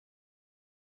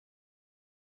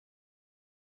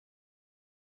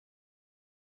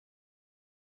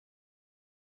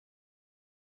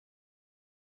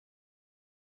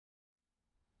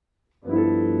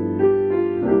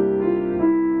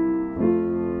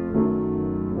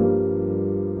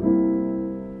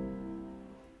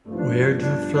Where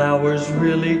do flowers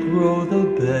really grow the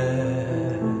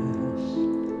best?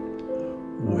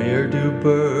 Where do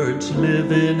birds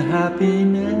live in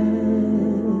happiness?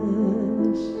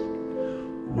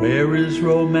 Where is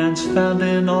romance found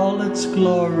in all its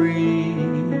glory?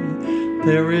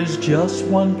 There is just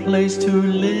one place to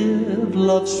live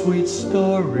love's sweet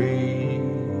story.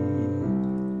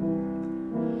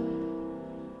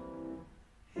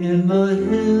 In the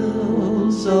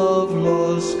hills of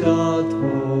Los Gatos,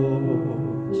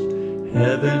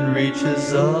 heaven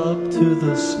reaches up to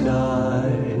the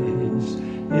skies.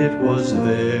 It was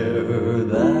there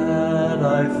that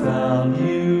I found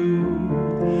you,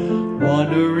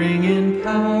 wandering in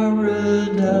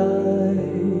paradise.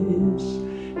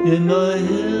 In the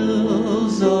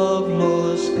hills of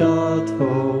Los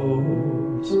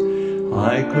Gatos,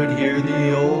 I could hear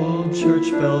the old church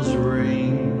bells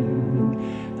ring.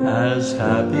 As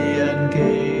happy and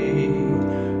gay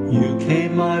you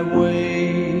came my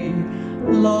way,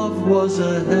 love was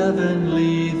a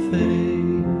heavenly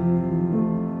thing.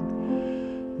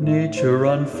 Nature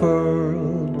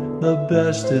unfurled the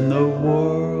best in the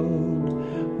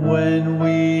world when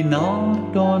we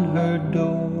knocked on her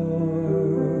door.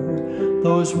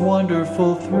 Those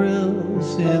wonderful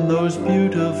thrills in those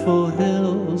beautiful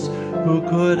hills, who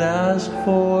could ask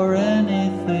for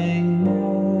anything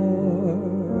more?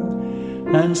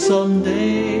 And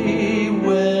someday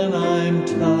when I'm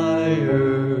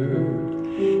tired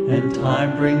and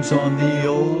time brings on the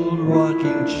old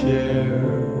rocking chair,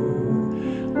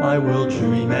 I will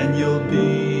dream and you'll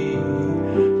be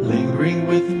lingering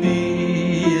with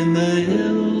me in the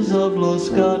hills of Los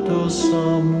Gatos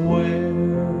somewhere.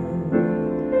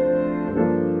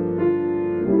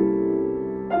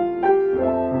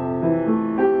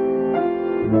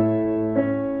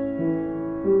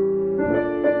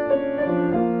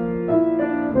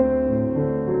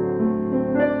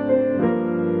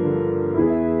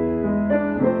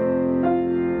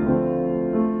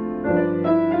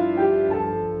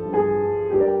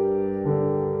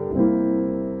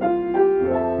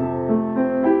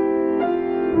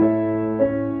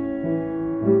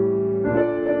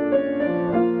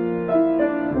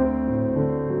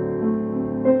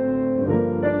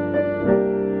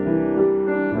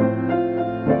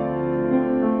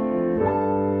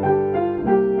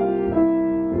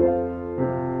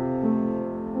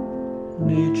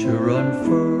 Nature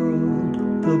unfurled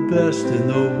the best in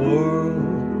the world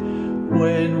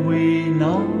when we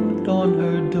knocked on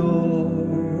her door.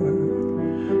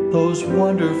 Those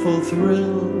wonderful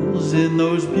thrills in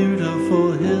those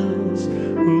beautiful hills,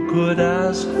 who could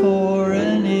ask for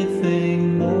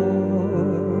anything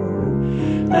more?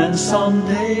 And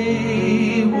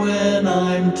someday when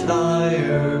I'm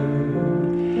tired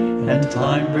and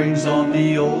time brings on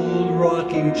the old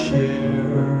rocking chair,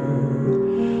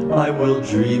 I will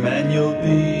dream and you'll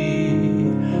be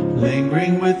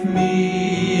lingering with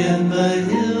me in the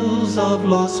hills of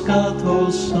Los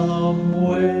Gatos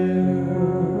somewhere.